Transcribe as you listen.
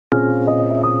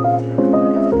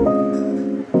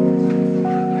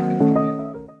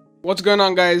What's going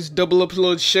on, guys? Double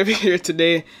upload Chevy here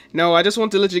today. Now I just want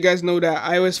to let you guys know that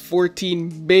iOS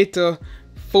 14 beta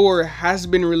 4 has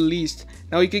been released.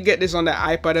 Now you could get this on the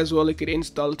iPad as well. You could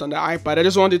install it on the iPad. I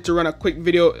just wanted to run a quick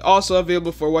video, also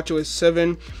available for watchOS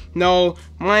 7. Now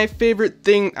my favorite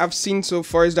thing I've seen so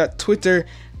far is that Twitter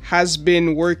has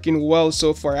been working well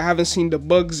so far. I haven't seen the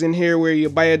bugs in here where your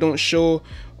bio don't show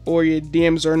or your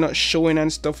DMs are not showing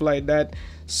and stuff like that.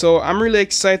 So I'm really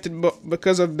excited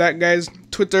because of that, guys.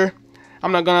 Twitter,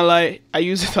 I'm not gonna lie, I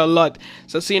use it a lot.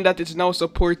 So seeing that it's now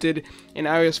supported in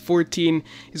iOS 14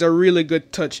 is a really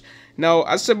good touch. Now,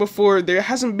 as I said before, there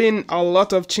hasn't been a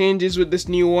lot of changes with this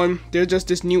new one. There's just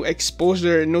this new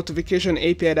exposure notification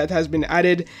API that has been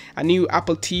added. A new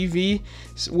Apple TV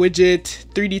widget,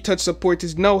 3D touch support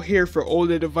is now here for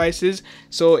older devices.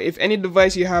 So if any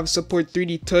device you have support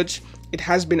 3D touch, it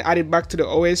has been added back to the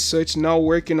OS, so it's now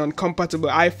working on compatible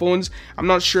iPhones. I'm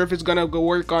not sure if it's gonna go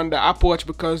work on the Apple Watch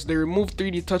because they removed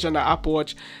 3D touch on the Apple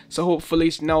Watch, so hopefully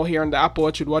it's now here on the Apple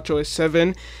Watch with watchOS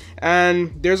 7.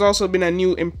 And there's also been a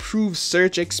new improved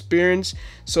search experience.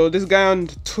 So this guy on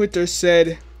Twitter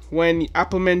said when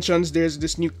Apple mentions there's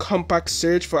this new compact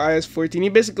search for iOS 14, he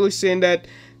basically saying that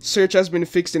search has been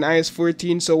fixed in iOS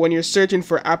 14, so when you're searching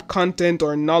for app content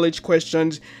or knowledge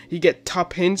questions, you get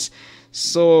top hints.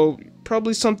 So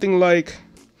probably something like,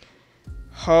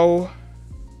 how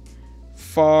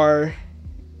far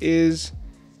is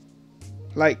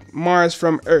like Mars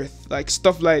from Earth, like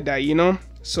stuff like that, you know.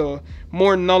 So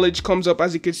more knowledge comes up.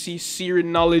 As you can see, Siri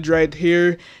knowledge right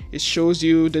here, it shows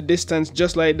you the distance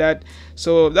just like that.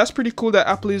 So that's pretty cool that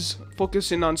Apple is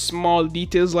focusing on small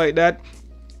details like that.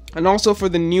 And also for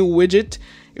the new widget,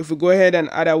 if we go ahead and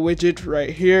add a widget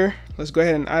right here, let's go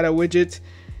ahead and add a widget.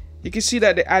 You can see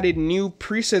that they added new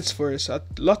presets for us, a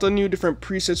lot of new different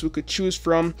presets we could choose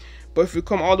from. But if we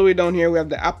come all the way down here, we have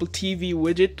the Apple TV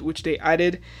widget, which they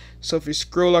added. So if you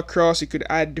scroll across, you could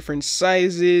add different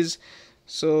sizes.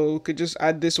 So we could just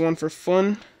add this one for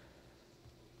fun.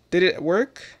 Did it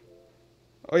work?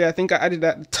 Oh yeah, I think I added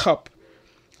that at the top.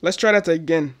 Let's try that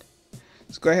again.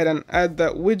 Let's go ahead and add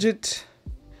that widget.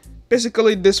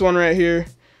 Basically this one right here.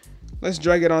 Let's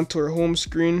drag it onto our home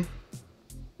screen.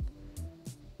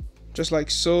 Just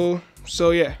like so.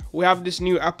 So yeah, we have this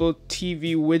new Apple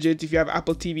TV widget. If you have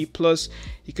Apple TV Plus,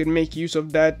 you could make use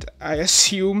of that, I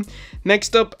assume.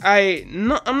 Next up, I'm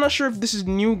not sure if this is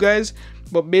new, guys,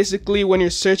 but basically when you're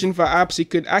searching for apps, you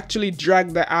could actually drag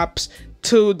the apps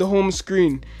to the home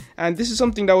screen. And this is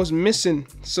something that was missing.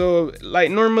 So like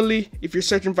normally if you're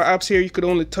searching for apps here, you could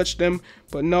only touch them,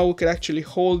 but now we could actually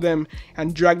hold them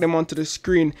and drag them onto the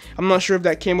screen. I'm not sure if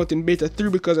that came out in beta 3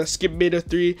 because I skipped beta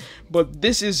 3, but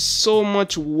this is so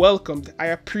much welcomed. I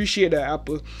appreciate that,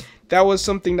 Apple. That was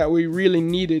something that we really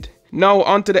needed. Now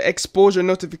onto the exposure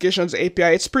notifications API.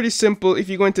 It's pretty simple. If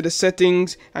you go into the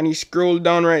settings and you scroll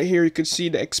down right here, you could see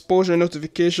the exposure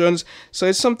notifications. So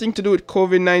it's something to do with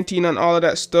COVID-19 and all of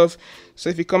that stuff. So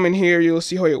if you come in here, you'll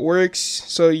see how it works.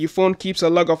 So your phone keeps a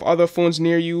log of other phones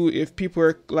near you. If people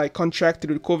are like contracted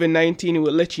with COVID-19, it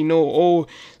will let you know, oh,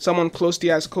 someone close to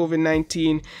you has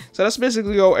COVID-19. So that's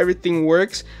basically how everything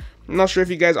works. I'm not sure if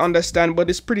you guys understand, but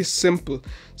it's pretty simple.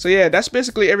 So yeah, that's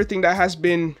basically everything that has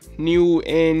been new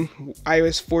in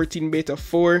iOS 14 beta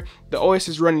 4. The OS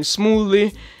is running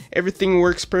smoothly. Everything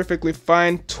works perfectly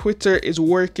fine. Twitter is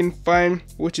working fine,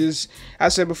 which is,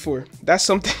 as I said before, that's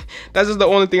something, that's just the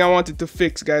only thing I wanted to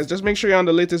fix, guys. Just make sure you're on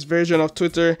the latest version of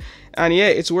Twitter. And yeah,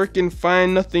 it's working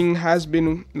fine. Nothing has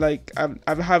been like, I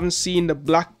haven't seen the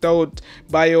blacked out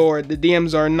bio or the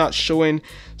DMs are not showing.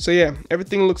 So yeah,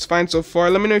 everything looks fine so far.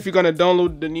 Let me know if you're gonna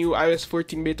download the new iOS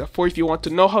 14 beta 4. If you want to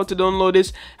know how to download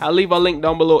this, I'll leave a link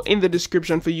down below in the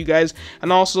description for you guys.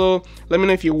 And also let me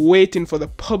know if you're waiting for the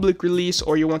public release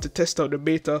or you want to test out the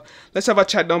beta. Let's have a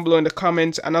chat down below in the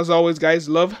comments. And as always, guys,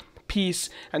 love, peace,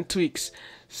 and tweaks.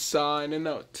 Signing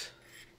out.